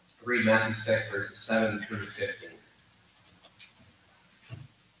read Matthew 6, verses 7 through 15. It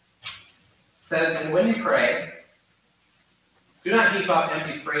says, "And when you pray, do not heap up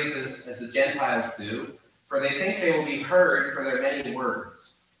empty phrases as the Gentiles do, for they think they will be heard for their many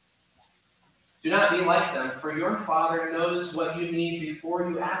words. Do not be like them, for your Father knows what you need before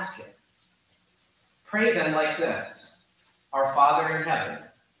you ask Him. Pray then like this: Our Father in heaven,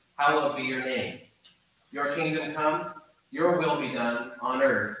 hallowed be your name. Your kingdom come, your will be done on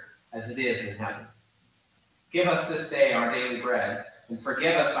earth as it is in heaven. Give us this day our daily bread, and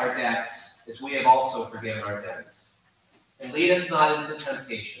forgive us our debts as we have also forgiven our debtors. And lead us not into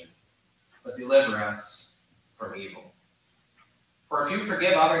temptation, but deliver us from evil. For if you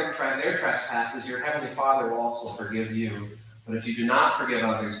forgive others their trespasses, your heavenly Father will also forgive you. But if you do not forgive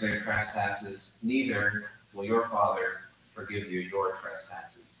others their trespasses, neither will your Father forgive you your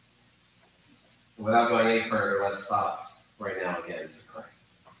trespasses." And without going any further, let's stop right now again to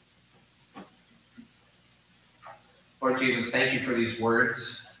pray. Lord Jesus, thank you for these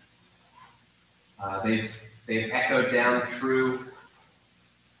words. They've echoed down through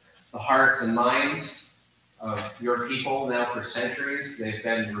the hearts and minds of your people now for centuries. They've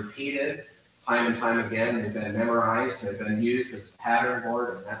been repeated time and time again. They've been memorized. They've been used as a pattern,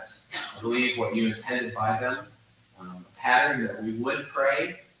 Lord, and that's, I believe, what you intended by them. A pattern that we would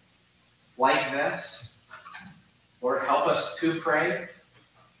pray like this. Lord, help us to pray.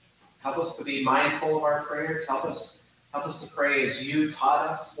 Help us to be mindful of our prayers. Help us to pray as you taught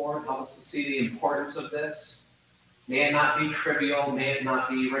us, Lord. Help us to see the importance of this. May it not be trivial. May it not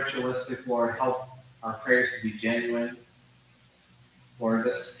be ritualistic, Lord. Help our prayers to be genuine. Lord,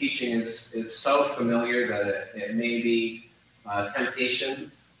 this teaching is so familiar that it may be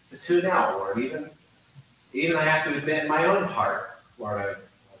temptation to tune out, Lord. Even I have to admit in my own heart, Lord, at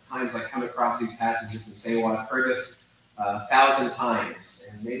times I come across these passages and say, well, I've heard this 1,000 times,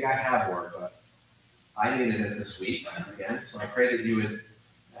 and maybe I have, Lord, but I needed it this week again. So I pray that you would,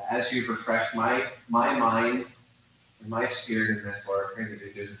 as you've refreshed my mind and my spirit in this, Lord, I pray that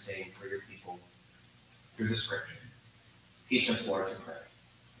you do the same for your people through the Scripture. Teach us, Lord, to pray.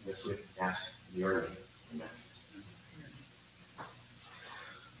 This week, ask in your name. Amen.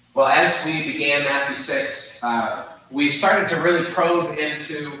 Well, as we began Matthew 6, we started to really probe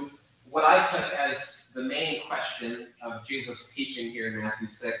into what I took as the main question of Jesus' teaching here in Matthew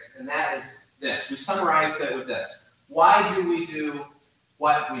 6, and that is this. We summarized it with this. Why do we do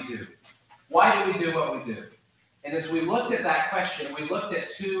what we do? Why do we do what we do? And as we looked at that question, we looked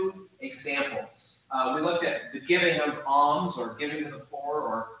at two examples. We looked at the giving of alms, or giving to the poor,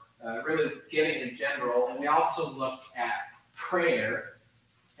 or really giving in general, and we also looked at prayer.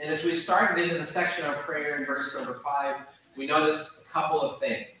 And as we started into the section of prayer in verse number 5, we noticed a couple of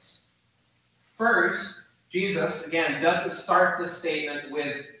things. First, Jesus, again, doesn't start this statement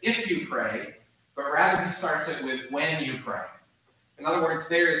with "if you pray," but rather he starts it with "when you pray." In other words,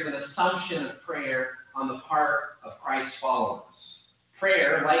 there is an assumption of prayer on the part of Christ's followers.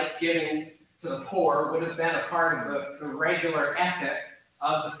 Prayer, like giving to the poor, would have been a part of the regular ethic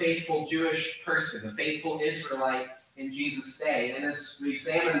of the faithful Jewish person, the faithful Israelite in Jesus' day. And as we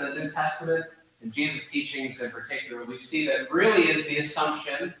examine the New Testament and Jesus' teachings in particular, we see that really is the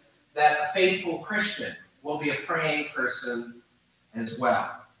assumption that a faithful Christian will be a praying person as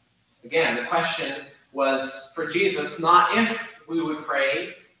well. Again, the question was for Jesus, not if we would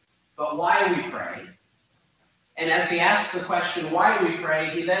pray, but why we pray. And as he asks the question, why do we pray,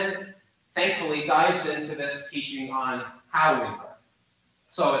 he then thankfully dives into this teaching on how we pray.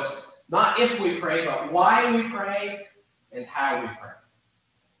 So it's not if we pray, but why we pray and how we pray.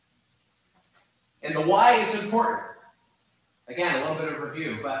 And the why is important. Again, a little bit of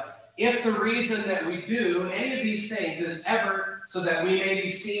review, but if the reason that we do any of these things is ever so that we may be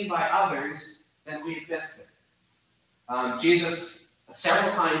seen by others, then we've missed it. Jesus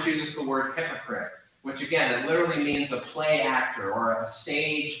several times uses the word hypocrite, which again, it literally means a play actor or a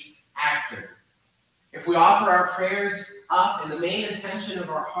stage actor. If we offer our prayers up and the main intention of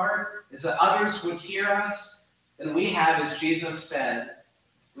our heart is that others would hear us, then we have, as Jesus said,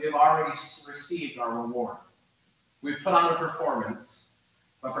 we have already received our reward. We've put on a performance,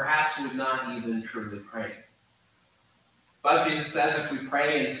 but perhaps we've not even truly prayed. But Jesus says if we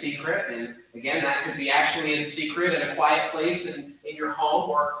pray in secret, and again, that could be actually in secret in a quiet place in your home,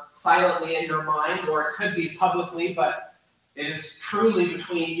 or silently in your mind, or it could be publicly, but it is truly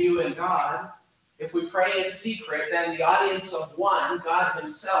between you and God. If we pray in secret, then the audience of one, God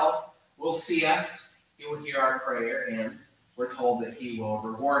himself, will see us, he will hear our prayer, and we're told that he will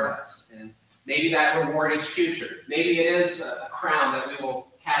reward us. And maybe that reward is future. Maybe it is a crown that we will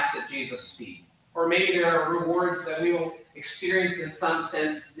cast at Jesus' feet. Or maybe there are rewards that we will experience in some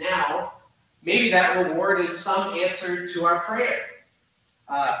sense now, maybe that reward is some answer to our prayer.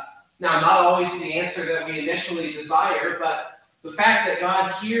 Now, not always the answer that we initially desire, but the fact that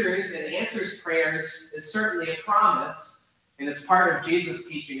God hears and answers prayers is certainly a promise, and it's part of Jesus'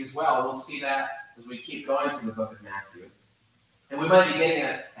 teaching as well. We'll see that as we keep going through the book of Matthew. And we might be getting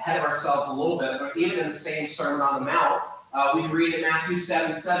ahead of ourselves a little bit, but even in the same Sermon on the Mount, we read in Matthew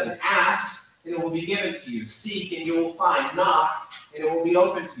 7:7, "Ask, and it will be given to you. Seek, and you will find. Knock, and it will be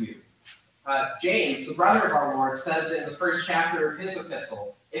open to you." James, the brother of our Lord, says in the first chapter of his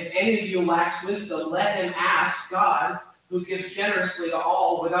epistle, "If any of you lacks wisdom, let him ask God, who gives generously to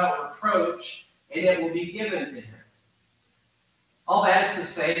all without reproach, and it will be given to him." All that is to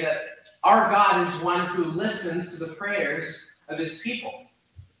say that our God is one who listens to the prayers of his people.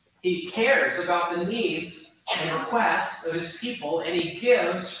 He cares about the needs and requests of his people, and he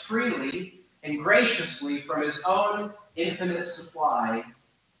gives freely and graciously from his own infinite supply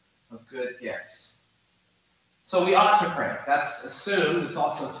of good gifts. So we ought to pray. That's assumed. It's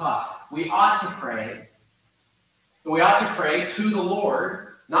also taught. We ought to pray. But we ought to pray to the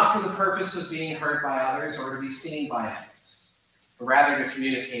Lord, not for the purpose of being heard by others or to be seen by others, but rather to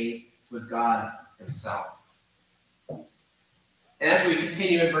communicate with God himself. And as we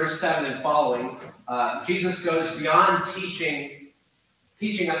continue in verse 7 and following, Jesus goes beyond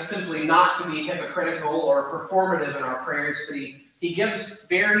teaching us simply not to be hypocritical or performative in our prayers, but he gives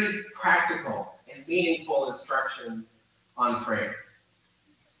very practical and meaningful instruction on prayer.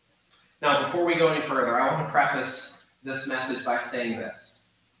 Now, before we go any further, I want to preface this message by saying this.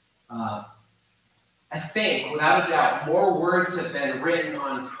 I think, without a doubt, more words have been written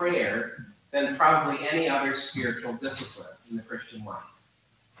on prayer than probably any other spiritual discipline in the Christian life.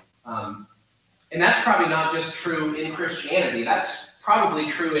 And that's probably not just true in Christianity. That's probably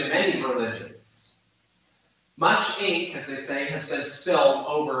true in many religions. Much ink, as they say, has been spilled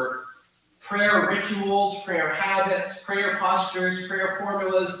over prayer rituals, prayer habits, prayer postures, prayer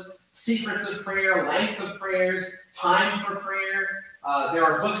formulas, secrets of prayer, length of prayers, time for prayer. There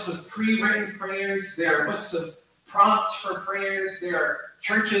are books of pre-written prayers. There are books of prompts for prayers. There are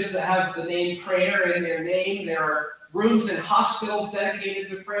churches that have the name prayer in their name. There are rooms in hospitals dedicated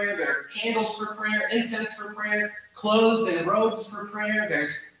to prayer. There are candles for prayer, incense for prayer, clothes and robes for prayer.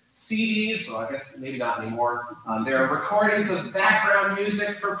 There's CDs, so I guess maybe not anymore. There are recordings of background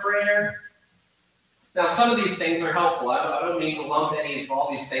music for prayer. Now, some of these things are helpful. I don't mean to lump any of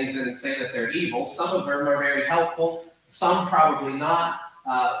all these things in and say that they're evil. Some of them are very helpful. Some probably not.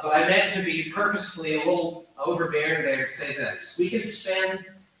 But I meant to be purposefully a little overbearing there to say this. We can spend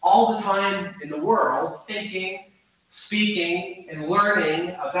all the time in the world thinking, speaking, and learning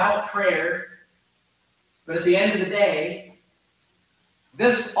about prayer, but at the end of the day,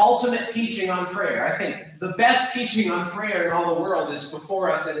 this ultimate teaching on prayer, I think the best teaching on prayer in all the world is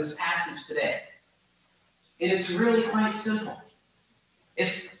before us in this passage today. And it's really quite simple.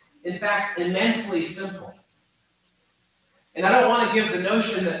 It's, in fact, immensely simple. And I don't want to give the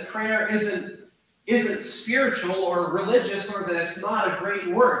notion that prayer isn't spiritual or religious or that it's not a great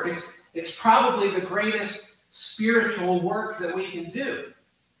work. It's probably the greatest spiritual work that we can do.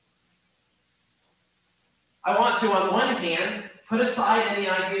 I want to, on one hand, put aside any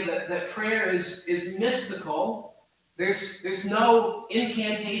idea that prayer is mystical. There's no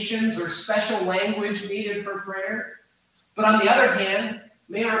incantations or special language needed for prayer. But on the other hand,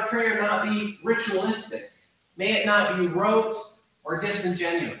 may our prayer not be ritualistic. May it not be rote or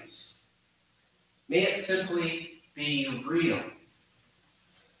disingenuous. May it simply be real.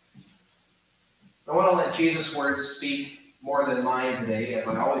 I want to let Jesus' words speak more than mine today, as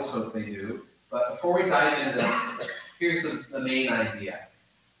I always hope they do. But before we dive into them, here's the main idea.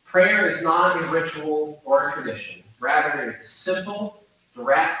 Prayer is not a ritual or a tradition. Rather, it's simple,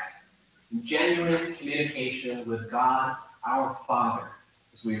 direct, and genuine communication with God, our Father,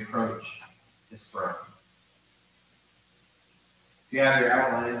 as we approach his throne. If you have your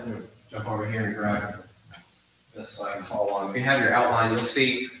outline, I'm going to jump over here and grab this so I can follow along. If you have your outline, you'll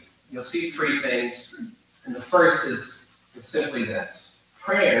see three things. And the first is simply this.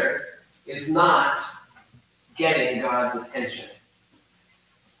 Prayer is not getting God's attention.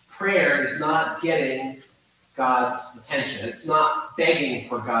 Prayer is not getting God's attention. It's not begging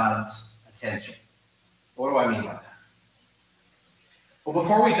for God's attention. What do I mean by that? Well,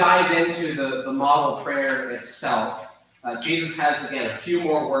 before we dive into the model prayer itself, Jesus has, again, a few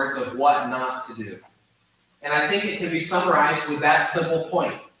more words of what not to do. And I think it can be summarized with that simple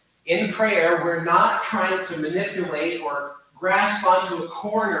point. In prayer, we're not trying to manipulate or grasp onto a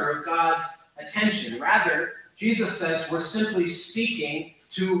corner of God's attention. Rather, Jesus says we're simply speaking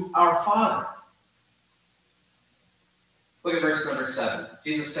to our Father. Look at verse number 7.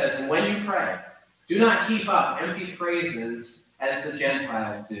 Jesus says, "And when you pray, do not heap up empty phrases as the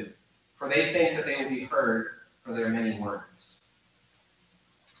Gentiles do, for they think that they will be heard for their many words."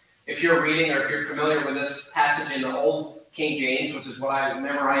 If you're reading or if you're familiar with this passage in the Old King James, which is what I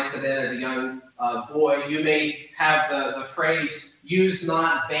memorized it in as a young boy, you may have the phrase, "Use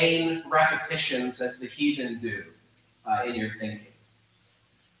not vain repetitions as the heathen do," in your thinking.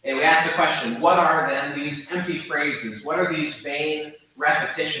 And we ask the question, what are then these empty phrases? What are these vain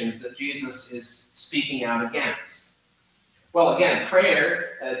repetitions that Jesus is speaking out against? Well, again,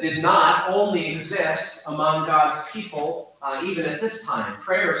 prayer did not only exist among God's people even at this time.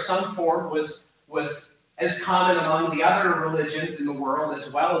 Prayer of some form was as common among the other religions in the world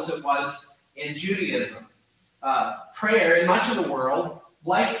as well as it was in Judaism. Prayer in much of the world,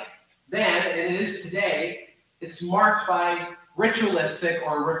 like then and it is today, it's marked by ritualistic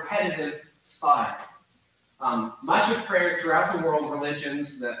or repetitive style. Much of prayer throughout the world,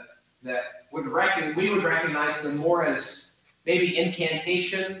 religions that we would recognize them more as maybe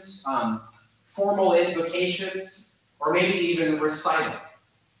incantations, formal invocations, or maybe even recital.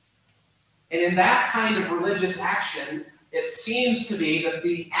 And in that kind of religious action, it seems to be that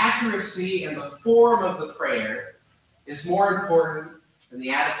the accuracy and the form of the prayer is more important than the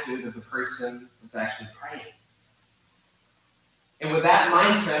attitude of the person that's actually praying. And with that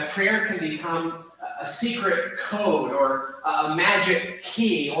mindset, prayer can become a secret code or a magic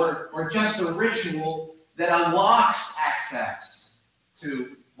key or just a ritual that unlocks access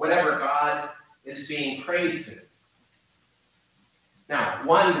to whatever God is being prayed to. Now,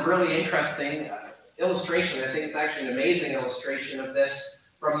 one really interesting illustration, I think it's actually an amazing illustration of this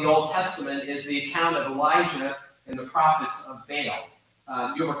from the Old Testament, is the account of Elijah and the prophets of Baal.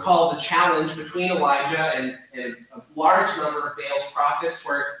 You'll recall the challenge between Elijah and a large number of Baal's prophets,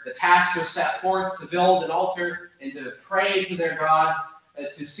 where the task was set forth to build an altar and to pray to their gods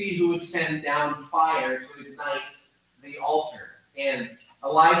to see who would send down fire to ignite the altar. And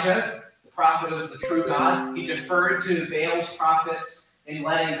Elijah, the prophet of the true God, he deferred to Baal's prophets in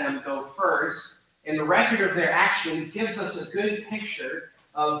letting them go first. And the record of their actions gives us a good picture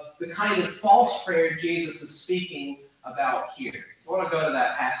of the kind of false prayer Jesus is speaking about here. I want to go to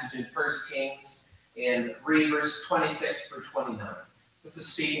that passage in 1 Kings and read verse 26 through 29. This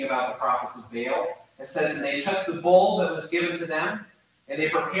is speaking about the prophets of Baal. It says, "And they took the bull that was given to them, and they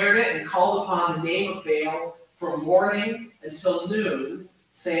prepared it and called upon the name of Baal from morning until noon,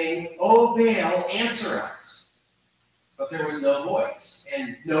 saying, 'O Baal, answer us.' But there was no voice,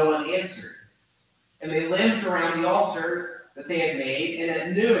 and no one answered. And they limped around the altar that they had made, and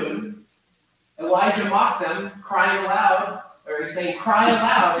at noon Elijah mocked them, crying aloud, or saying, 'Cry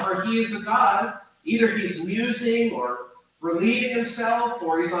aloud, for he is a god. Either he's musing or relieving himself,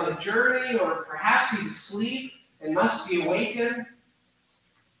 or he's on a journey, or perhaps he's asleep and must be awakened.'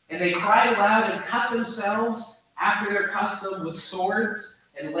 And they cried aloud and cut themselves after their custom with swords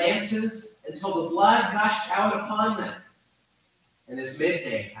and lances until the blood gushed out upon them. And as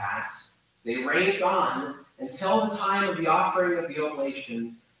midday passed, they raved on until the time of the offering of the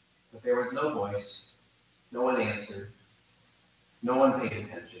oblation, but there was no voice, no one answered, no one paid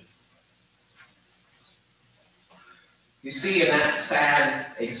attention." You see in that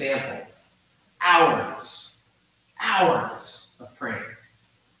sad example, hours of prayer.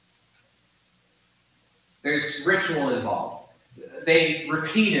 There's ritual involved. They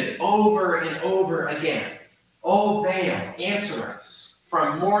repeated over and over again, "O Baal, answer us."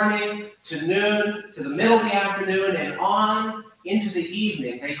 From morning to noon, to the middle of the afternoon, and on into the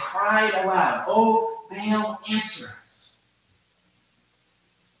evening, they cried aloud, "O Baal, answer us."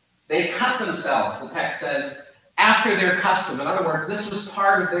 They cut themselves, the text says, after their custom. In other words, this was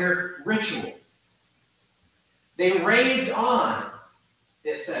part of their ritual. They raved on,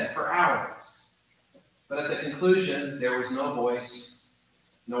 it said, for hours. But at the conclusion, there was no voice,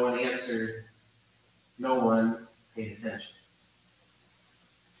 no one answered, no one paid attention.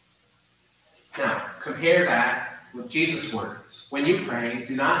 Now, compare that with Jesus' words. "When you pray,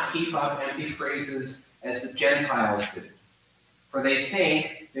 do not heap up empty phrases as the Gentiles do, for they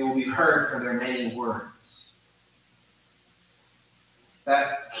think they will be heard for their many words."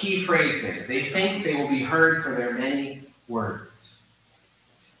 That key phrase there, they think they will be heard for their many words.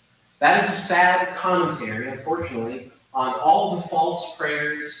 That is a sad commentary, unfortunately, on all the false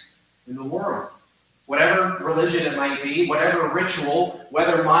prayers in the world. Whatever religion it might be, whatever ritual,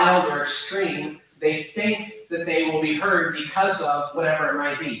 whether mild or extreme, they think that they will be heard because of whatever it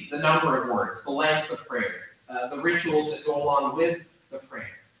might be. The number of words, the length of prayer, the rituals that go along with the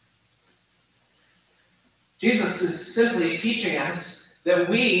prayer. Jesus is simply teaching us that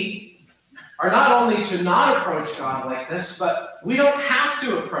we are not only to not approach God like this, but we don't have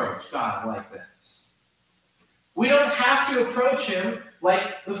to approach God like this. We don't have to approach him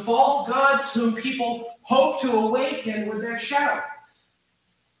like the false gods whom people hope to awaken with their shouts,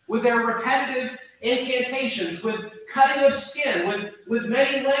 with their repetitive incantations, with cutting of skin, with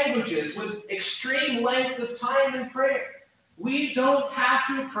many languages, with extreme length of time in prayer. We don't have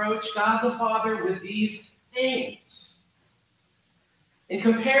to approach God the Father with these things. In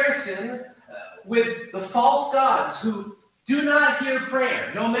comparison with the false gods who do not hear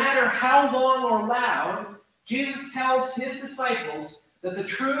prayer, no matter how long or loud, Jesus tells his disciples that the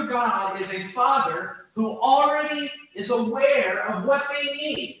true God is a Father who already is aware of what they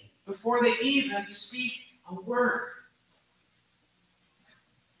need before they even speak a word.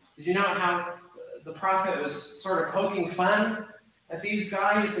 Did you know how the prophet was sort of poking fun at these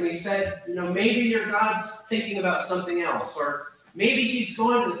guys? And he said, maybe your God's thinking about something else, or maybe he's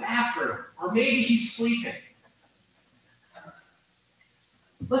going to the bathroom, or maybe he's sleeping.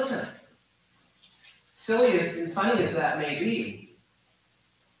 Listen, silly and funny as that may be,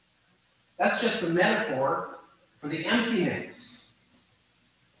 that's just a metaphor for the emptiness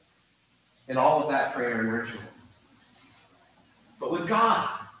in all of that prayer and ritual. But with God,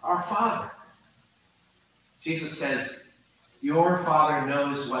 our Father, Jesus says, your Father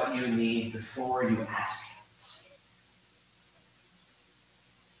knows what you need before you ask him.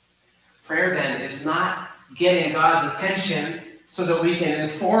 Prayer, then, is not getting God's attention so that we can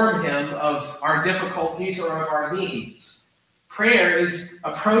inform him of our difficulties or of our needs. Prayer is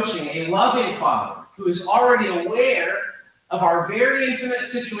approaching a loving Father who is already aware of our very intimate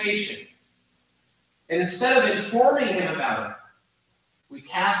situation. And instead of informing him about it, we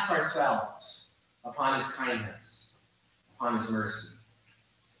cast ourselves upon his kindness, upon his mercy,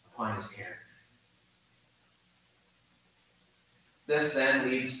 upon his care. This then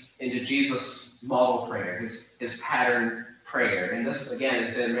leads into Jesus' model prayer, his pattern prayer. And this, again,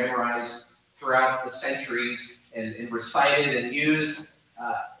 has been memorized throughout the centuries and recited and used.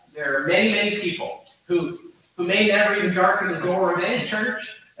 There are many, many people who may never even darken the door of any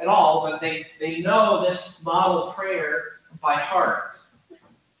church at all, but they know this model prayer by heart.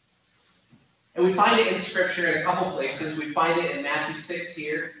 And we find it in Scripture in a couple places. We find it in Matthew 6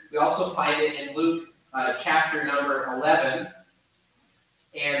 here. We also find it in Luke chapter number 11.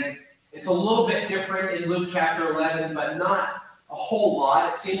 And it's a little bit different in Luke chapter 11, but not a whole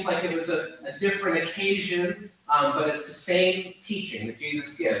lot. It seems like it was a different occasion, but it's the same teaching that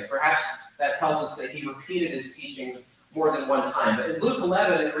Jesus gives. Perhaps that tells us that he repeated his teaching more than one time. But in Luke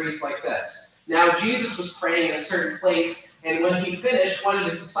 11, it reads like this. Now Jesus was praying in a certain place, and when he finished, one of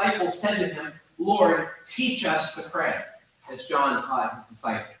his disciples said to him, Lord, teach us to pray, as John taught his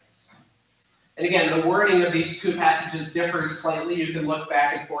disciples. And again, the wording of these two passages differs slightly. You can look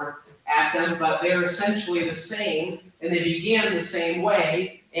back and forth at them, but they're essentially the same, and they begin the same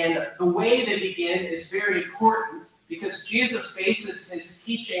way. And the way they begin is very important because Jesus bases his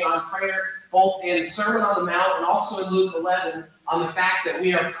teaching on prayer both in Sermon on the Mount and also in Luke 11 on the fact that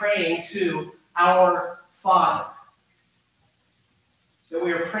we are praying to our Father. That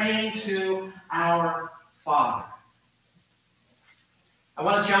we are praying to our Father. I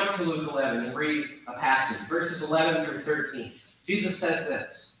want to jump to Luke 11 and read a passage, verses 11 through 13. Jesus says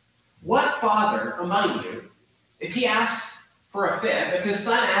this, what father among you, if he asks for a fish, if his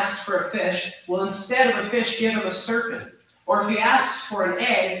son asks for a fish, will instead of a fish give him a serpent? Or if he asks for an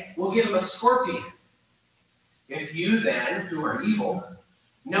egg, will give him a scorpion? If you then, who are evil,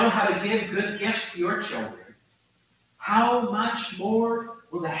 know how to give good gifts to your children, how much more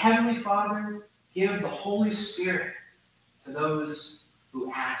will the Heavenly Father give the Holy Spirit to those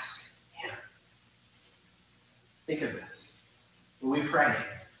who ask him? Think of this. When we pray,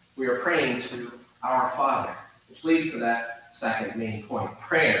 we are praying to our Father, which leads to that second main point.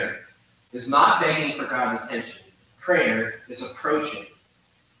 Prayer is not begging for God's attention. Prayer is approaching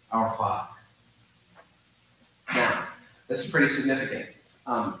our Father. Now, this is pretty significant.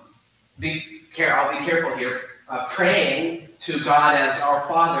 I'll be careful here. Praying to God as our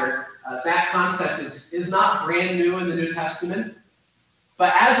Father, that concept is not brand new in the New Testament.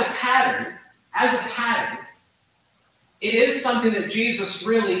 But as a pattern, it is something that Jesus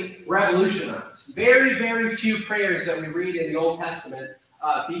really revolutionized. Very, very few prayers that we read in the Old Testament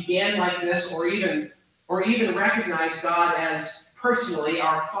began like this, or even recognize God as personally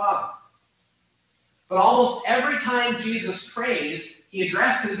our Father. But almost every time Jesus prays, he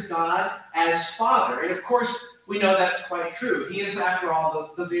addresses God as Father. And of course, we know that's quite true. He is, after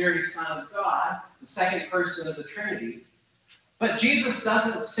all, the very Son of God, the second person of the Trinity. But Jesus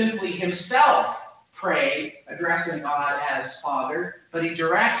doesn't simply himself pray, addressing God as Father, but he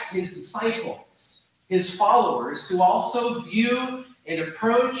directs his disciples, his followers, to also view and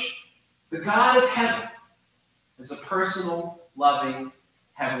approach the God of heaven as a personal, loving,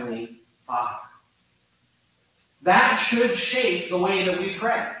 heavenly Father. That should shape the way that we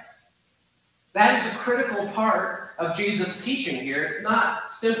pray. That is a critical part of Jesus' teaching here. It's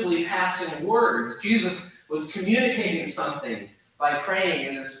not simply passing words. Jesus was communicating something by praying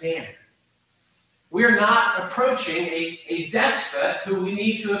in this manner. We're not approaching a despot who we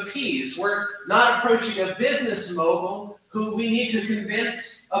need to appease. We're not approaching a business mogul who we need to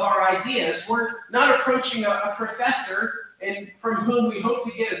convince of our ideas. We're not approaching a professor from whom we hope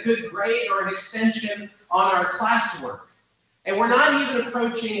to get a good grade or an extension on our classwork. And we're not even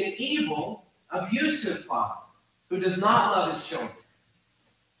approaching an evil, abusive father who does not love his children.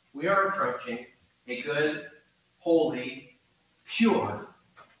 We are approaching a good, holy, pure,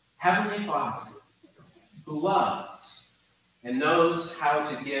 heavenly Father who loves and knows how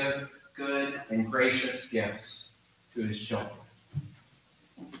to give good and gracious gifts to his children.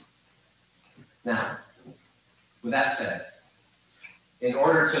 Now, with that said, in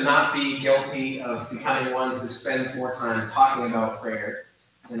order to not be guilty of becoming one who spends more time talking about prayer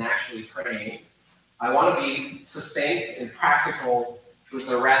than actually praying, I want to be succinct and practical with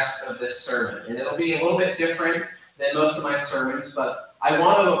the rest of this sermon. And it'll be a little bit different than most of my sermons, but I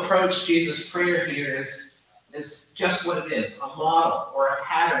want to approach Jesus' prayer here as just what it is, a model or a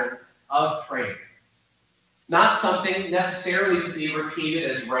pattern of prayer. Not something necessarily to be repeated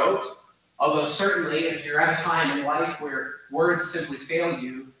as rote, although certainly if you're at a time in life where words simply fail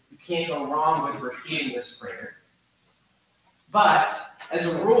you, you can't go wrong with repeating this prayer. But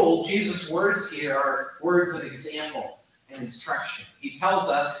as a rule, Jesus' words here are words of example and instruction. He tells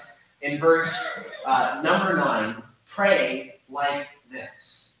us in verse number 9, pray like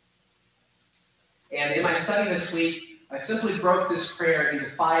this. And in my study this week, I simply broke this prayer into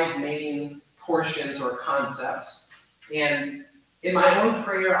 5 main portions or concepts. And in my own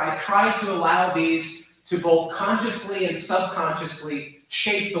prayer, I try to allow these to both consciously and subconsciously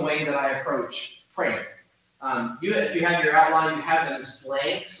shape the way that I approach prayer. If you have your outline, you have it as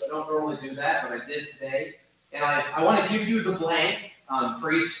blanks. I don't normally do that, but I did today. And I want to give you the blank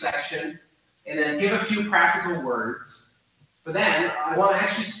for each section, and then give a few practical words. But then I want to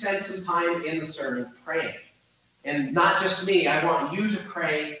actually spend some time in the sermon praying. And not just me, I want you to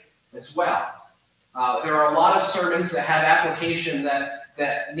pray as well. There are a lot of sermons that have application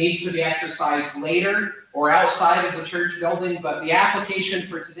that needs to be exercised later or outside of the church building, but the application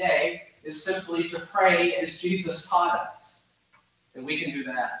for today is simply to pray as Jesus taught us. And we can do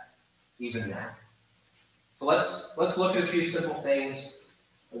that even now. So let's look at a few simple things,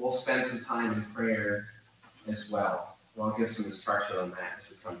 and we'll spend some time in prayer as well. And I'll give some instruction on that as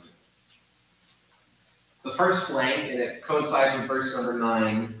we come to it. The first blank, and it coincides with verse number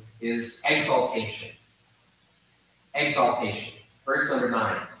 9, is exaltation. Exaltation. Verse number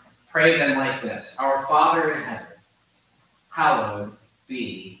 9. Pray then like this. Our Father in heaven, hallowed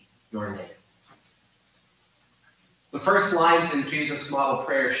be your name. The first lines in Jesus' model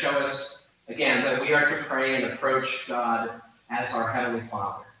prayer show us, again, that we are to pray and approach God as our Heavenly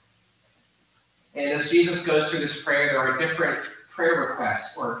Father. And as Jesus goes through this prayer, there are different prayer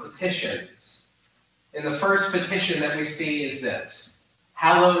requests or petitions. And the first petition that we see is this: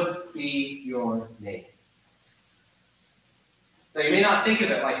 hallowed be your name. Now, you may not think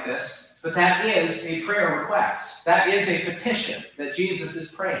of it like this, but that is a prayer request. That is a petition that Jesus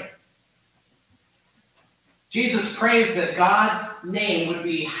is praying. Jesus prays that God's name would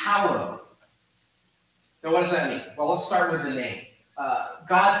be hallowed. Now, what does that mean? Well, let's start with the name.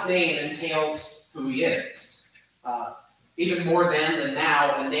 God's name entails who he is. Even more then than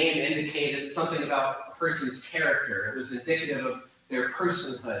now, a name indicated something about a person's character. It was indicative of their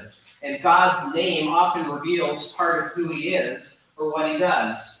personhood. And God's name often reveals part of who he is or what he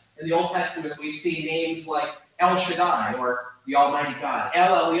does. In the Old Testament, we see names like El Shaddai, or the Almighty God,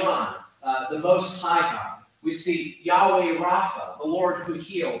 El Elyon, the Most High God. We see Yahweh Rapha, the Lord who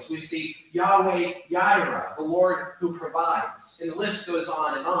heals. We see Yahweh Jireh, the Lord who provides. And the list goes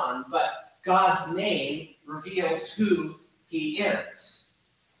on, but God's name reveals who he is.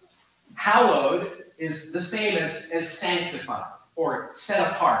 Hallowed is the same as sanctified or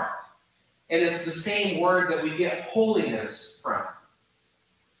set apart. And it's the same word that we get holiness from.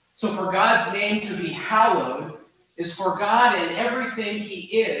 So for God's name to be hallowed is for God and everything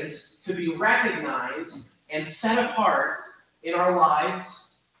he is to be recognized and set apart in our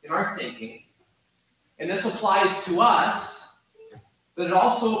lives, in our thinking. And this applies to us, but it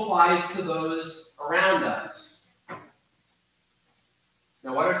also applies to those around us.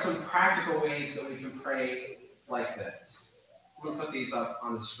 Now, what are some practical ways that we can pray like this? I'm going to put these up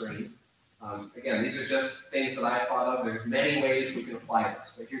on the screen. Again, these are just things that I thought of. There's many ways we can apply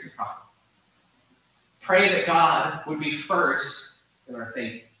this. So here's a couple. Pray that God would be first in our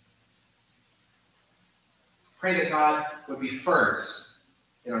thinking. Pray that God would be first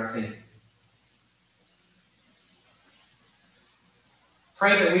in our thinking.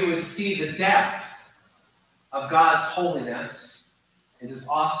 Pray that we would see the depth of God's holiness and His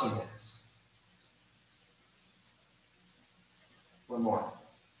awesomeness. One more.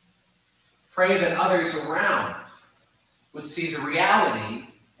 Pray that others around would see the reality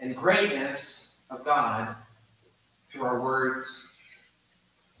and greatness of God through our words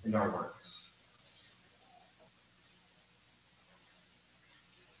and our works.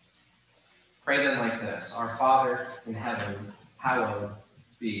 Pray then like this: Our Father in heaven, hallowed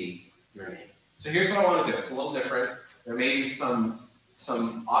be your name. So here's what I want to do. It's a little different. There may be some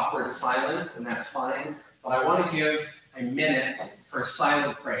awkward silence, and that's fine. But I want to give a minute for a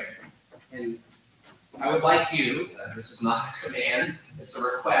silent prayer. And I would like you, this is not a command, it's a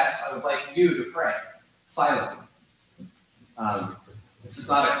request, I would like you to pray silently. This is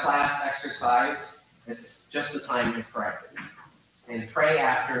not a class exercise, it's just a time to pray. And pray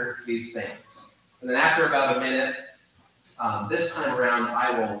after these things. And then after about a minute, this time around,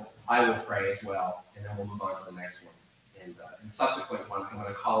 I will pray as well, and then we'll move on to the next one. And in subsequent ones, I'm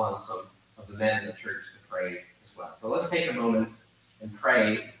going to call on some of the men in the church to pray as well. So let's take a moment and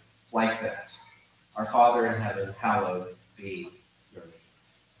pray like this: Our Father in heaven, hallowed be your name.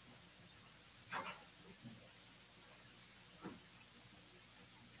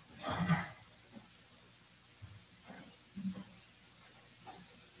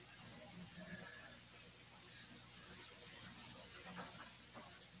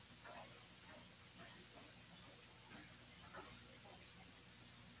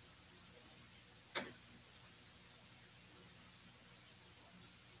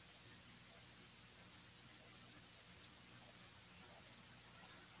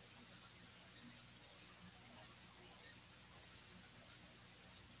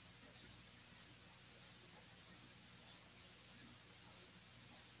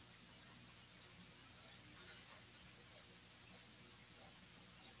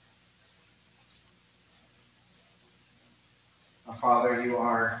 Our Father, you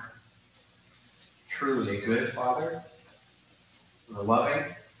are truly a good Father. You're loving.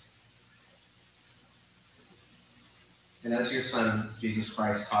 And as your Son, Jesus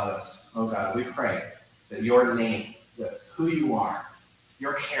Christ, taught us, oh God, we pray that your name, that who you are,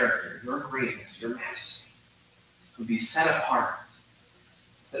 your character, your greatness, your majesty, would be set apart,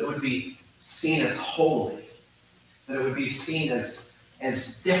 that it would be seen as holy, that it would be seen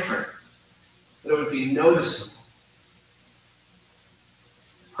as different, that it would be noticeable.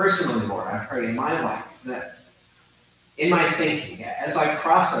 Personally, Lord, I pray in my life that in my thinking, as I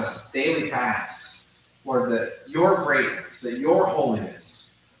process daily tasks, Lord, that your greatness, that your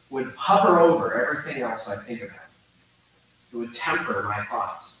holiness would hover over everything else I think about. It would temper my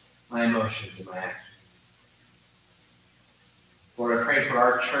thoughts, my emotions, and my actions. Lord, I pray for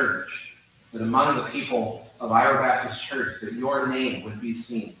our church, that among the people of Iowa Baptist Church, that your name would be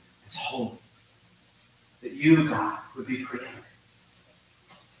seen as holy, that you, God, would be preeminent.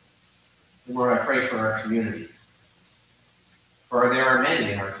 And Lord, I pray for our community. For there are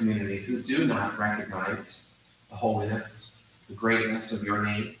many in our community who do not recognize the holiness, the greatness of your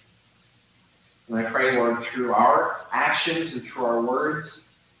name. And I pray, Lord, through our actions and through our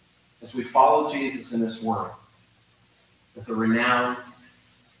words, as we follow Jesus in this world, that the renown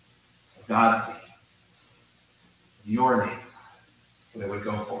of God's name, of your name, that it would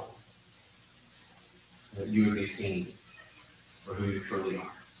go forth, and that you would be seen for who you truly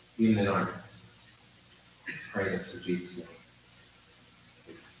are, even in our midst. Pray this in Jesus' name.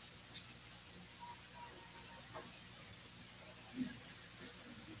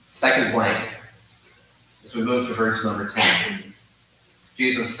 Second blank, as we move to verse number 10,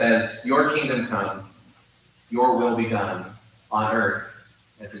 Jesus says, your kingdom come, your will be done on earth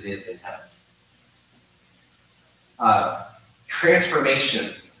as it is in heaven.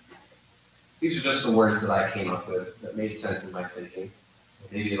 Transformation. These are just the words that I came up with that made sense in my thinking.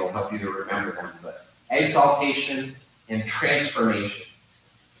 Maybe it'll help you to remember them. But exaltation and transformation.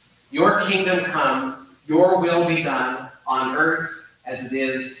 Your kingdom come, your will be done on earth as it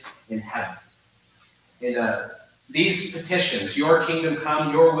is in heaven. In these petitions, your kingdom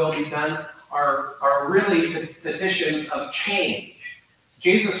come, your will be done, are really petitions of change.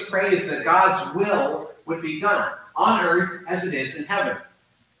 Jesus prays that God's will would be done on earth as it is in heaven.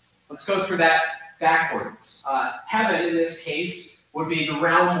 Let's go through that backwards. Heaven, in this case, would be the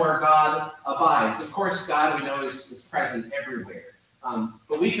realm where God abides. Of course, God, we know, is present everywhere.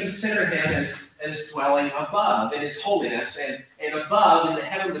 But we consider him as dwelling above in his holiness and above in the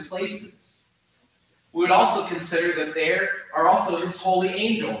heavenly places. We would also consider that there are also his holy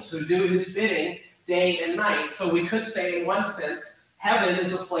angels who do his bidding day and night. So we could say, in one sense, heaven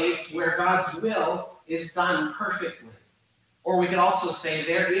is a place where God's will is done perfectly. Or we could also say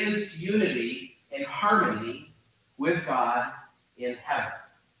there is unity and harmony with God in heaven.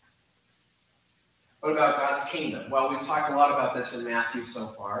 What about God's kingdom? Well, we've talked a lot about this in Matthew so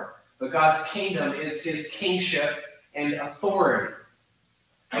far. But God's kingdom is his kingship and authority.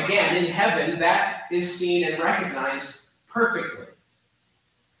 Again, in heaven, that is seen and recognized perfectly.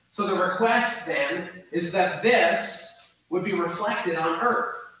 So the request then is that this would be reflected on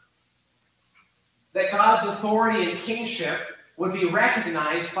earth. That God's authority and kingship would be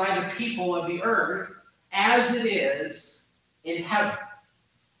recognized by the people of the earth as it is in heaven.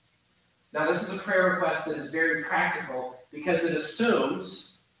 Now, this is a prayer request that is very practical because it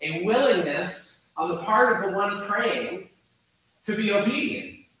assumes a willingness on the part of the one praying to be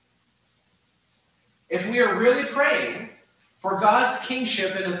obedient. If we are really praying for God's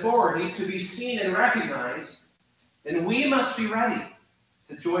kingship and authority to be seen and recognized, then we must be ready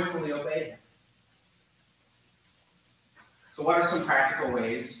to joyfully obey him. So what are some practical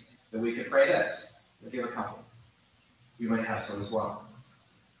ways that we could pray this? I'll give a couple. You might have some as well.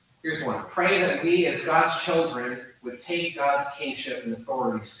 Here's one. Pray that we as God's children would take God's kingship and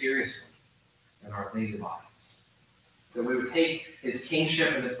authority seriously in our daily lives. That we would take his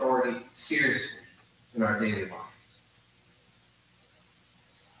kingship and authority seriously in our daily lives.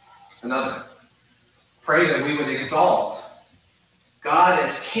 Another. Pray that we would exalt God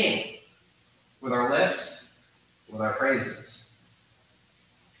as King with our lips, with our praises.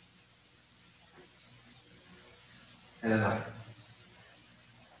 And another.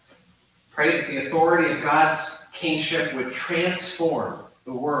 Pray that the authority of God's kingship would transform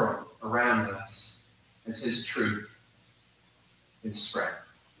the world around us as his truth is spread.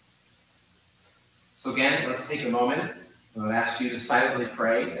 So again, let's take a moment. I'm going to ask you to silently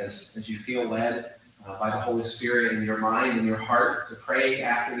pray as you feel led by the Holy Spirit in your mind and your heart to pray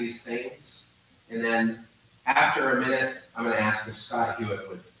after these things. And then after a minute, I'm going to ask if Scott Hewitt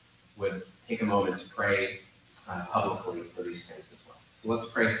would take a moment to pray publicly for these things as well. So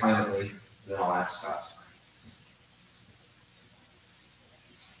let's pray silently, and then I'll ask Scott to pray.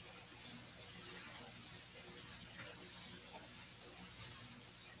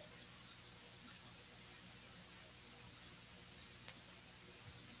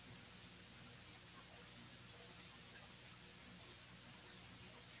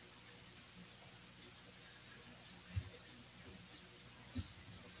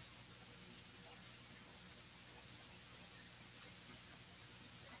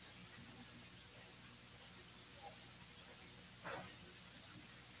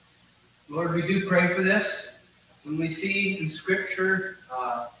 Lord, we do pray for this. When we see in Scripture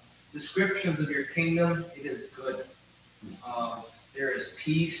descriptions of your kingdom, it is good. There is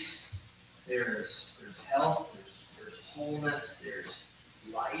peace, there's health, there's wholeness, there's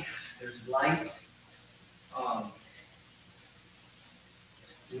life, there's light.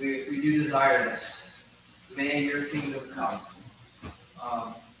 We do desire this. May your kingdom come.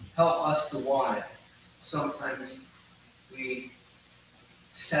 Help us to want it. Sometimes we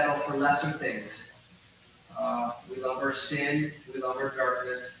settle for lesser things. We love our sin. We love our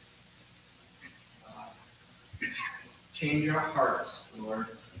darkness. Change our hearts, Lord.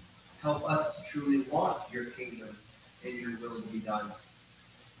 Help us to truly want your kingdom and your will to be done.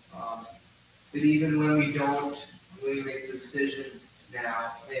 But even when we don't, when we make the decision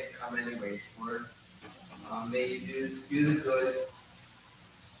now, may it come anyways, Lord. May you do the good.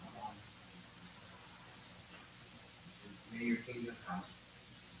 May your kingdom come.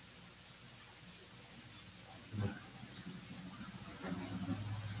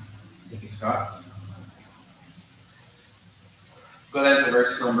 Thank you, Scott. Go then to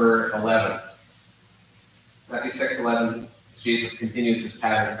verse number 11. Matthew 6:11, Jesus continues his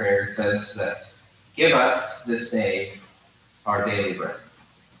pattern prayer. He says this: "Give us this day our daily bread."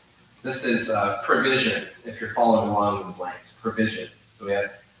 This is provision, if you're following along with the blanks. Provision. So we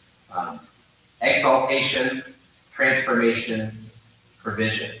have exaltation, transformation,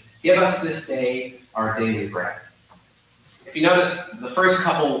 provision. Give us this day our daily bread. If you notice, the first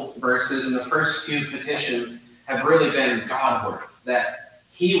couple verses and the first few petitions have really been Godward, that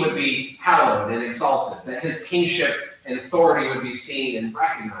he would be hallowed and exalted, that his kingship and authority would be seen and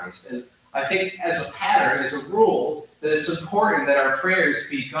recognized. And I think as a pattern, as a rule, that it's important that our prayers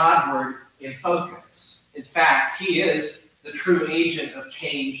be Godward in focus. In fact, he is the true agent of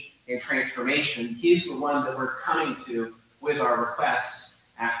change and transformation. He's the one that we're coming to with our requests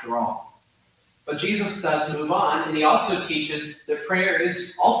after all. But Jesus does move on, and he also teaches that prayer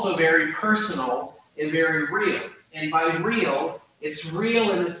is also very personal and very real. And by real, it's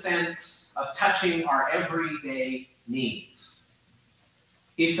real in the sense of touching our everyday needs.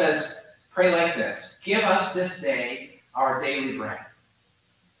 He says, pray like this: give us this day our daily bread.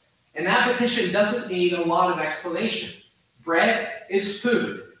 And that petition doesn't need a lot of explanation. Bread is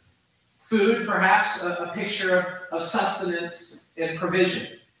food. Food, perhaps a picture of sustenance and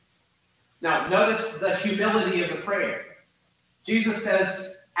provision. Now, notice the humility of the prayer. Jesus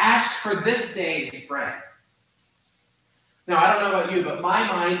says, ask for this day's bread. Now, I don't know about you, but my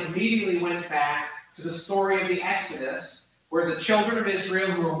mind immediately went back to the story of the Exodus, where the children of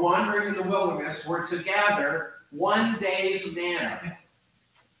Israel who were wandering in the wilderness were to gather one day's manna.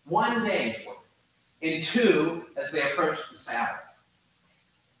 1 day for it, and 2 as they approached the Sabbath.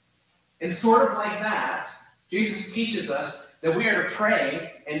 And sort of like that, Jesus teaches us that we are to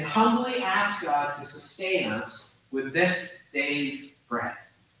pray and humbly ask God to sustain us with this day's bread.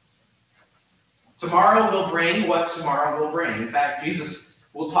 Tomorrow will bring what tomorrow will bring. In fact, Jesus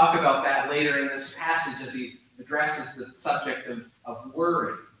will talk about that later in this passage as he addresses the subject of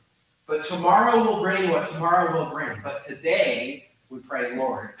worry. But tomorrow will bring what tomorrow will bring. But today, we pray,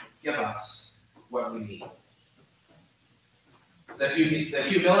 Lord, give us what we need. The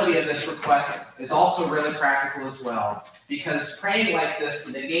humility of this request is also really practical as well, because praying like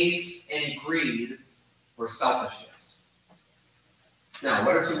this negates any greed or selfishness. Now,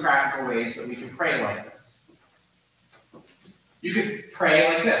 what are some practical ways that we can pray like this? You could pray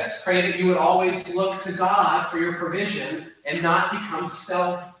like this. Pray that you would always look to God for your provision and not become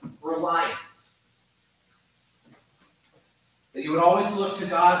self-reliant. That you would always look to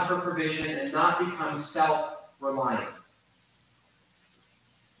God for provision and not become self-reliant.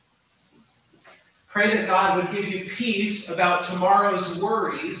 Pray that God would give you peace about tomorrow's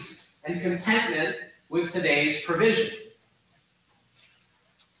worries and contentment with today's provision.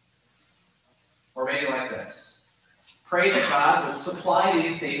 Or maybe like this. Pray that God would supply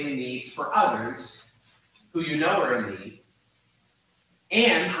these daily needs for others who you know are in need,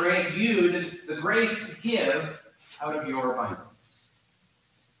 and grant you the grace to give out of your abundance.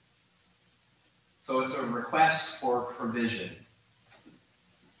 So it's a request for provision.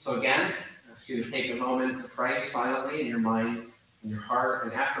 So again, I ask you to take a moment to pray silently in your mind, in your heart,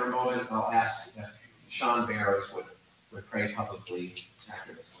 and after a moment, I'll ask if Sean Barrows would pray publicly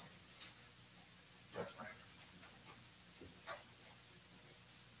after this one. Let's pray.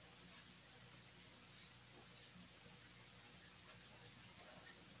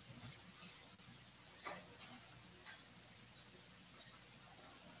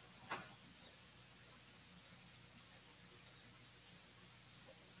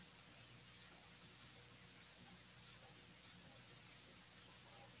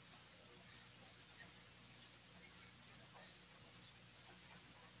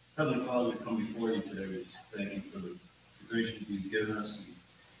 Heavenly Father, we come before you today. We thank you for the provisions you've given us. We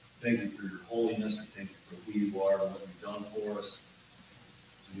thank you for your holiness. We thank you for who you are and what you've done for us.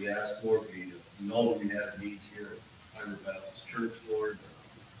 So we ask, Lord, we know that we have needs here at Ira Baptist Church, Lord,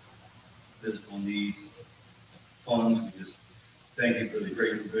 physical needs, funds. We just thank you for the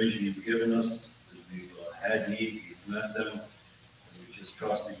great provision you've given us. As we've had needs, you've met them, and we just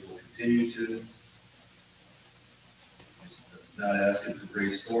trust that you will continue to. Not asking for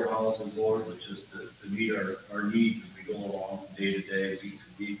great storehouses, Lord, but just to meet our needs as we go along day to day, week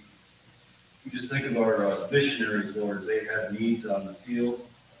to week. We just think of our missionaries, Lord, as they have needs on the field,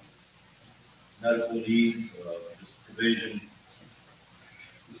 medical needs, just provision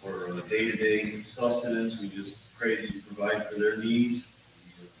for day-to-day sustenance. We just pray that you provide for their needs.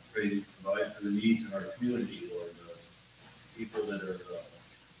 We pray that you provide for the needs in our community, Lord. People that are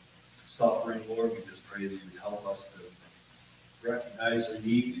suffering, Lord, we just pray that you would help us to recognize our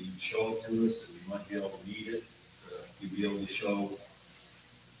need, that you show it to us, that we might be able to meet it, we'd be able to show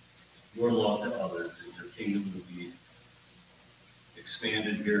your love to others, that your kingdom would be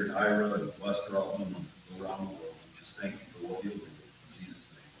expanded here at Ira and West Rutland and around the world. We just thank you for what you'll do. In Jesus'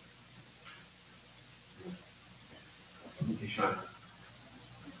 name. Thank you, Sean.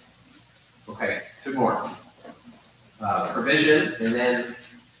 Okay, 2 more. Provision, and then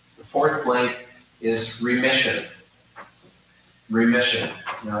the 4th blank is remission. Remission.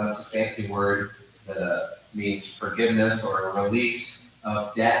 Now that's a fancy word that means forgiveness or a release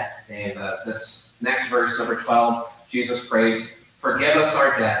of debt. And this next verse, number 12, Jesus prays, forgive us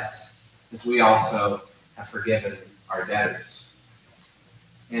our debts, as we also have forgiven our debtors.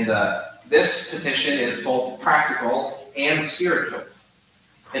 And this petition is both practical and spiritual.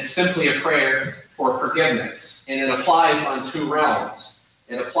 It's simply a prayer for forgiveness, and it applies on two realms.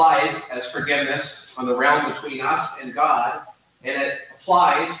 It applies as forgiveness on the realm between us and God, and it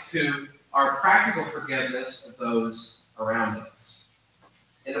applies to our practical forgiveness of those around us.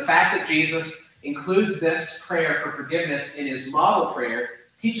 And the fact that Jesus includes this prayer for forgiveness in his model prayer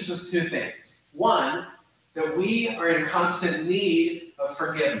teaches us two things. One, that we are in constant need of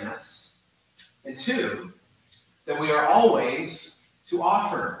forgiveness. And two, that we are always to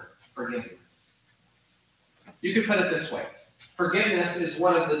offer forgiveness. You could put it this way. Forgiveness is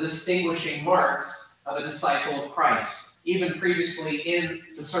one of the distinguishing marks of a disciple of Christ. Even previously in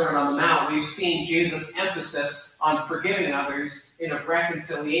the Sermon on the Mount, we've seen Jesus' emphasis on forgiving others in a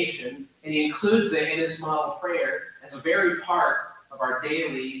reconciliation, and he includes it in his model prayer as a very part of our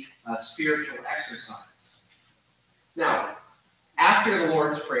daily spiritual exercise. Now, after the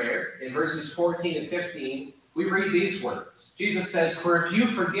Lord's Prayer, in verses 14 and 15, we read these words. Jesus says, "For if you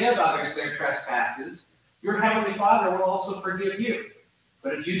forgive others their trespasses, your heavenly Father will also forgive you.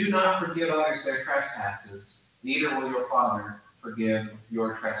 But if you do not forgive others their trespasses, neither will your Father forgive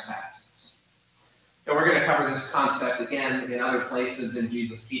your trespasses." And we're going to cover this concept again in other places in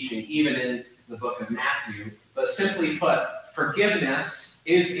Jesus' teaching, even in the book of Matthew. But simply put, forgiveness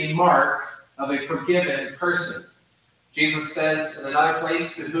is a mark of a forgiven person. Jesus says in another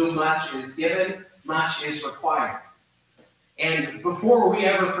place, "To whom much is given, much is required." And before we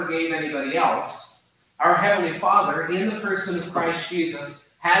ever forgave anybody else, our Heavenly Father, in the person of Christ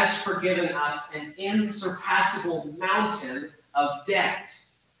Jesus, has forgiven us an insurpassable mountain of debt.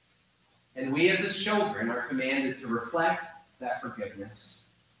 And we as his children are commanded to reflect that forgiveness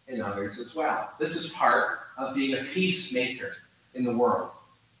in others as well. This is part of being a peacemaker in the world.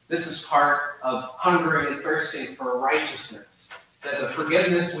 This is part of hungering and thirsting for righteousness, that the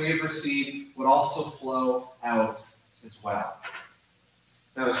forgiveness we have received would also flow out as well.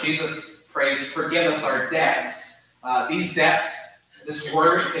 Now, as Jesus prays, "Forgive us our debts," these debts, this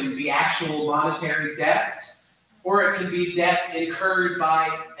word can be actual monetary debts, or it can be debt incurred by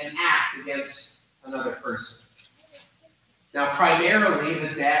an act against another person. Now, primarily,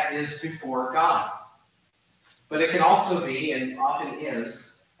 the debt is before God, but it can also be, and often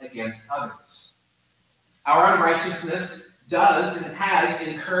is, against others. Our unrighteousness does and has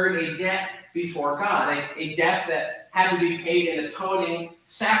incurred a debt before God, a debt that had to be paid in atoning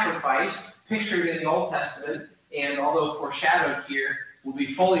sacrifice, pictured in the Old Testament, and although foreshadowed here, will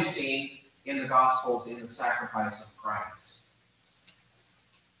be fully seen in the Gospels in the sacrifice of Christ.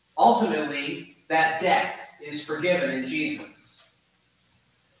 Ultimately, that debt is forgiven in Jesus.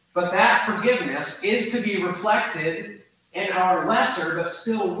 But that forgiveness is to be reflected in our lesser but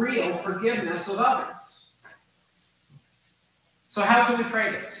still real forgiveness of others. So how can we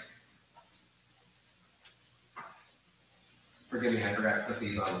pray this? Forgive me, I forgot to put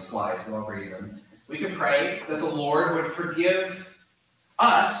these on the slide, so I'll read them. We can pray that the Lord would forgive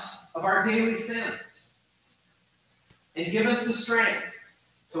us of our daily sins and give us the strength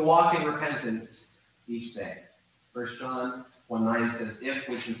to walk in repentance each day. 1 John 1:9 says, "If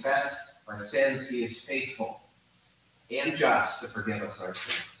we confess our sins, he is faithful and just to forgive us our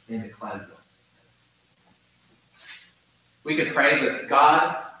sins and to cleanse us." We could pray that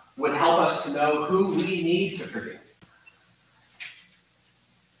God would help us to know who we need to forgive.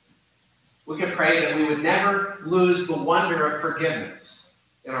 We could pray that we would never lose the wonder of forgiveness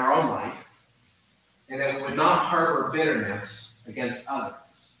in our own life, and that we would not harbor bitterness against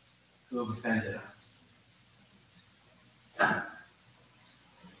others who have offended us.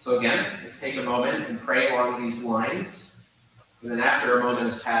 So again, let's take a moment and pray along these lines. And then after a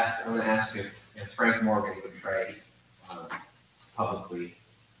moment has passed, I'm going to ask if Frank Morgan would pray publicly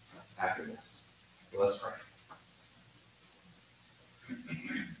after this. So let's pray.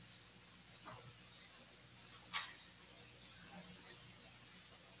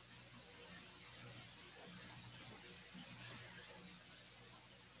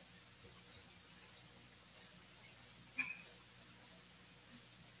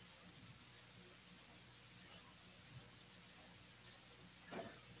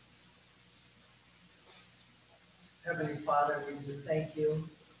 Heavenly Father, we do thank you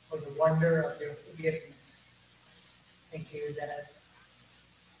for the wonder of your forgiveness. Thank you that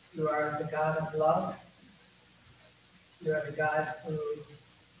you are the God of love. You are the God who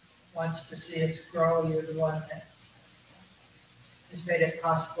wants to see us grow. You're the one that has made it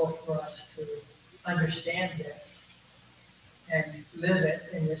possible for us to understand this and live it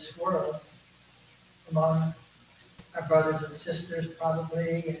in this world among our brothers and sisters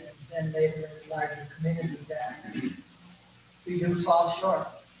probably, and then later in the larger community, that we do fall short.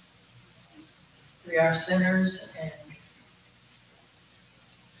 We are sinners, and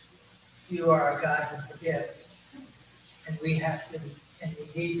you are a God who forgives. And we have to, and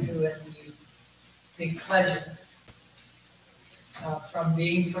we need to, and we take pleasure from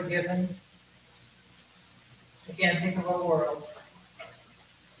being forgiven. I can't think of a world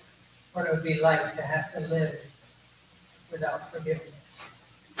what it would be like to have to live without forgiveness.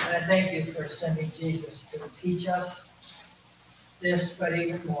 And I thank you for sending Jesus to teach us this, but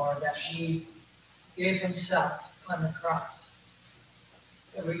even more, that he gave himself on the cross,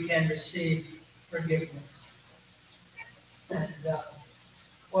 that we can receive forgiveness. And, oh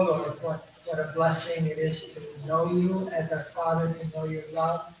Lord, what a blessing it is to know you as our Father, to know your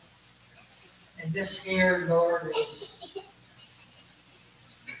love. And this here, Lord, is,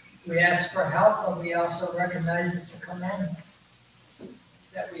 we ask for help, but we also recognize it's a commandment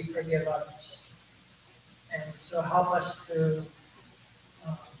that we forgive others. And so help us to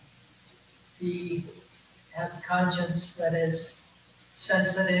have a conscience that is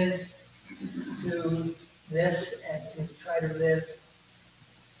sensitive to this and to try to live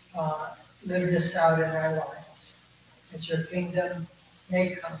this out in our lives. That your kingdom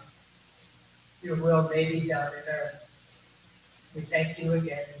may come, your will may be done in earth. We thank you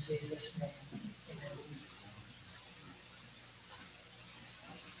again in Jesus' name.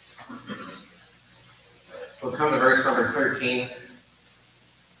 Amen. We'll come to verse number 13.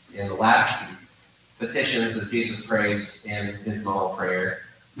 In the last petitions that Jesus prays in his model prayer,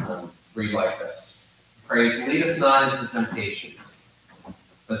 read like this. Prays, lead us not into temptation,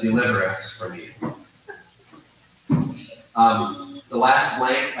 but deliver us from evil. The last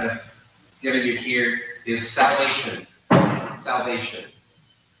blank I've given you here is salvation. Salvation.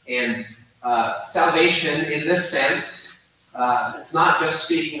 And salvation in this sense, it's not just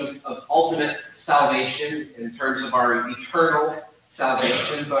speaking of ultimate salvation in terms of our eternal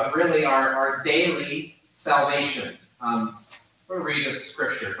salvation, but really our daily salvation. We'll read a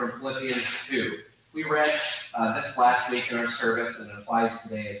scripture from Philippians 2. We read this last week in our service, and it applies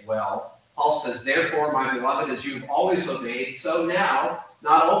today as well. Paul says, therefore, my beloved, as you've always obeyed, so now,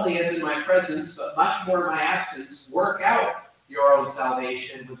 not only as in my presence, but much more in my absence, work out your own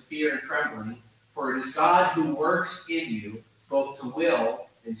salvation with fear and trembling, for it is God who works in you, both to will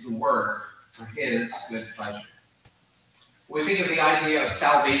and to work for his good pleasure. When we think of the idea of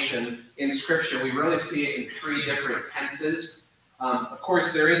salvation in Scripture, we really see it in three different tenses. Of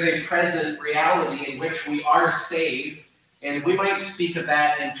course, there is a present reality in which we are saved, and we might speak of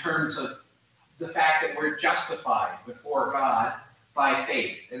that in terms of the fact that we're justified before God by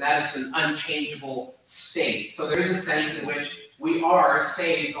faith, and that is an unchangeable state. So there is a sense in which we are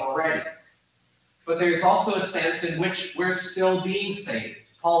saved already. But there's also a sense in which we're still being saved.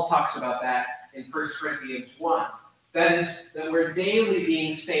 Paul talks about that in 1 Corinthians 1. That is, that we're daily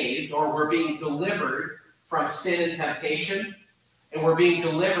being saved, or we're being delivered from sin and temptation, and we're being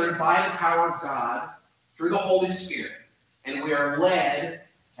delivered by the power of God through the Holy Spirit, and we are led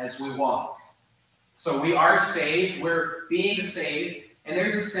as we walk. So we are saved, we're being saved, and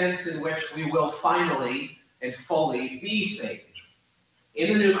there's a sense in which we will finally and fully be saved.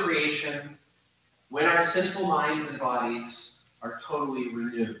 In the new creation, when our sinful minds and bodies are totally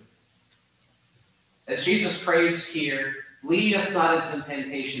renewed. As Jesus prays here, lead us not into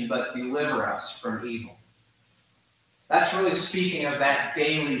temptation, but deliver us from evil. That's really speaking of that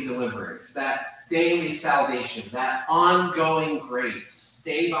daily deliverance, that daily salvation, that ongoing grace,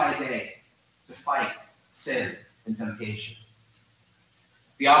 day by day, to fight sin and temptation.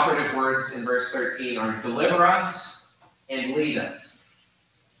 The operative words in verse 13 are deliver us and lead us.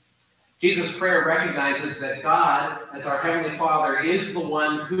 Jesus' prayer recognizes that God, as our Heavenly Father, is the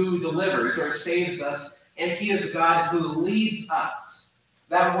one who delivers or saves us, and he is God who leads us.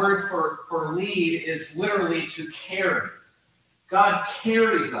 That word for lead is literally to carry. God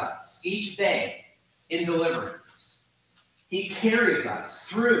carries us each day in deliverance. He carries us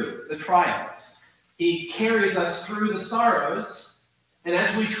through the trials. He carries us through the sorrows. And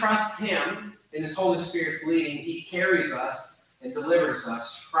as we trust him in his Holy Spirit's leading, he carries us and delivers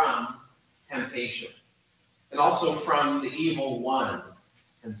us from temptation, and also from the evil one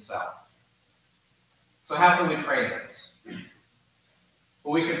himself. So how can we pray this?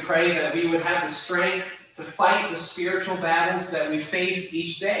 Well, we can pray that we would have the strength to fight the spiritual battles that we face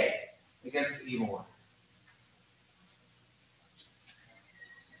each day against the evil one.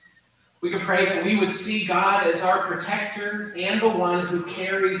 We can pray that we would see God as our protector and the one who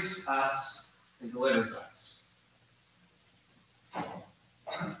carries us and delivers us.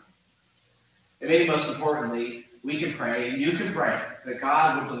 And maybe most importantly, we can pray, and you can pray, that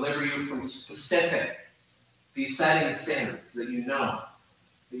God would deliver you from specific, besetting sins that you know,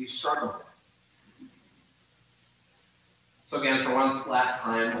 that you struggle with. So again, for one last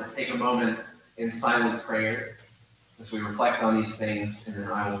time, let's take a moment in silent prayer as we reflect on these things, and then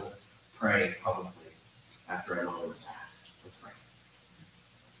I will pray publicly after a moment has passed. Let's pray.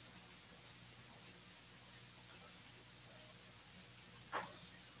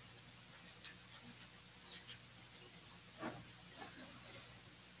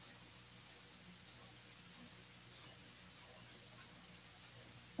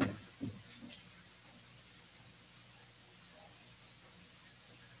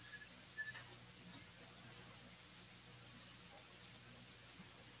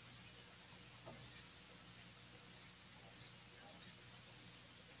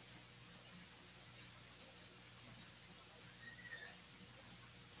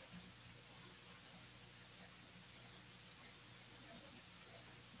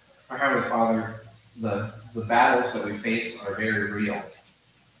 Our Heavenly Father, the battles that we face are very real.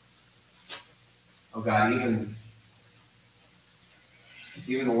 Oh God, even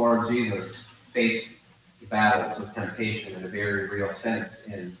the Lord Jesus faced the battles of temptation in a very real sense.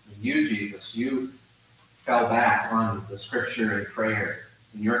 And you, Jesus, you fell back on the scripture and prayer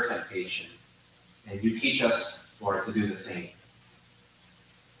in your temptation. And you teach us, Lord, to do the same.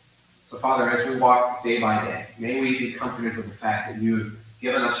 So Father, as we walk day by day, may we be comforted with the fact that you've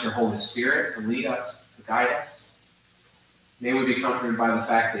given us your Holy Spirit to lead us, to guide us. May we be comforted by the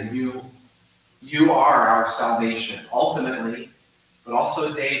fact that you are our salvation, ultimately, but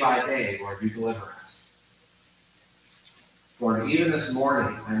also day by day, Lord, you deliver us. Lord, even this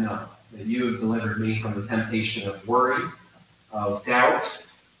morning, I know that you have delivered me from the temptation of worry, of doubt,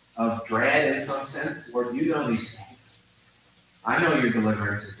 of dread in some sense. Lord, you know these things. I know your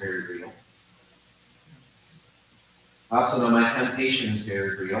deliverance is very real. I also know my temptation is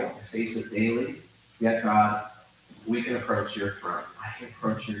very real. I face it daily. Yet, God, we can approach your throne. I can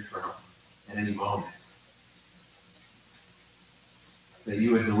approach your throne at any moment. That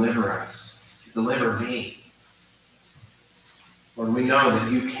you would deliver us, deliver me. Lord, we know that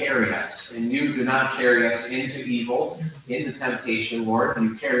you carry us, and you do not carry us into evil, into temptation, Lord.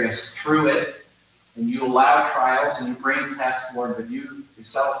 You carry us through it, and you allow trials, and you bring tests, Lord, but you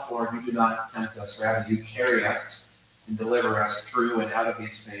yourself, Lord, you do not tempt us. Rather, you carry us and deliver us through and out of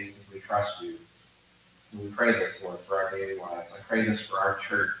these things as we trust you. And we pray this, Lord, for our daily lives. I pray this for our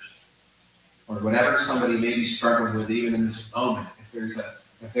church. Lord, whatever somebody may be struggling with, even in this moment,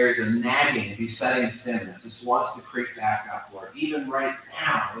 if there's a nagging, besetting sin that just wants to creep back up, Lord, even right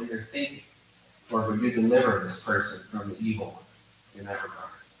now in their thinking, Lord, would you deliver this person from the evil one in that regard?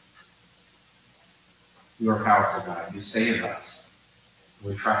 You are powerful, God. You save us.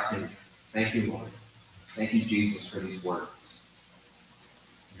 We trust in you. Thank you, Lord. Thank you, Jesus, for these words.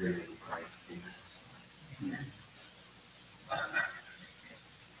 In your name we pray. Amen.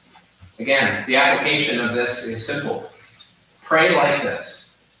 Again, the application of this is simple. Pray like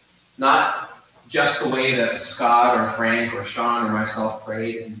this. Not just the way that Scott or Frank or Sean or myself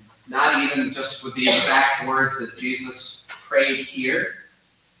prayed, and not even just with the exact words that Jesus prayed here,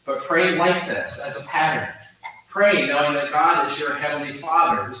 but pray like this as a pattern. Pray knowing that God is your heavenly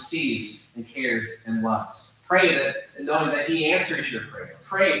Father who sees and cares and loves. Pray that knowing that he answers your prayer.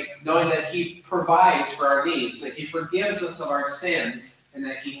 Pray knowing that he provides for our needs, that he forgives us of our sins, and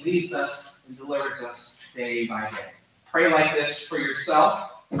that he leads us and delivers us day by day. Pray like this for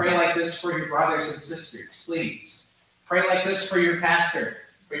yourself. Pray like this for your brothers and sisters, please. Pray like this for your pastor,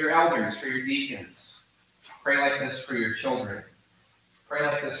 for your elders, for your deacons. Pray like this for your children. Pray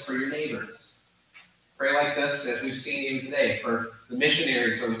like this for your neighbors. Pray like this, as we've seen even today, for the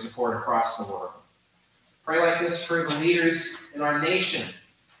missionaries that we support across the world. Pray like this for the leaders in our nation.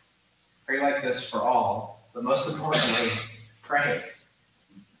 Pray like this for all, but most importantly, pray.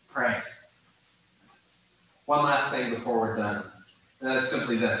 Pray. One last thing before we're done. And that is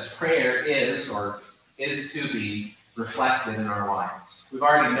simply this. Prayer is to be reflected in our lives. We've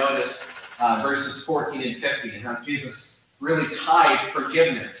already noticed verses 14 and 15, how Jesus really tied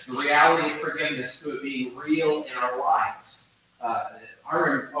forgiveness, the reality of forgiveness, to it being real in our lives.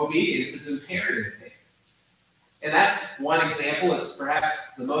 Our obedience is imperative there. And that's one example. It's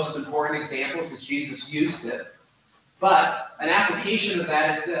perhaps the most important example because Jesus used it. But an application of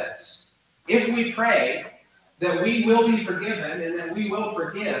that is this. If we pray that we will be forgiven and that we will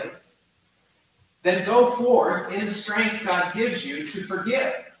forgive, then go forth in the strength God gives you to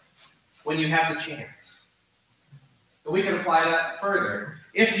forgive when you have the chance. And we can apply that further.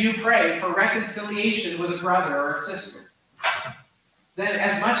 If you pray for reconciliation with a brother or a sister, then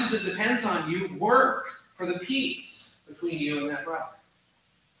as much as it depends on you, work for the peace between you and that brother.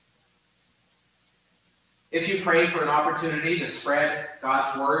 If you pray for an opportunity to spread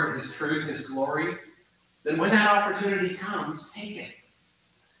God's word, his truth, his glory, then when that opportunity comes, take it.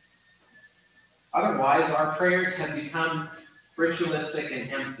 Otherwise, our prayers have become ritualistic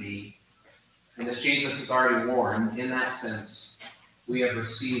and empty, and as Jesus has already warned, in that sense, we have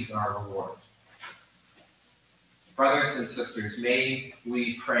received our reward. Brothers and sisters, may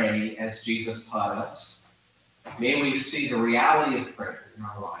we pray as Jesus taught us. May we see the reality of prayer in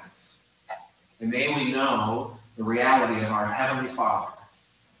our lives. And may we know the reality of our Heavenly Father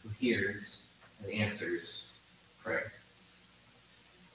who hears and answers prayer.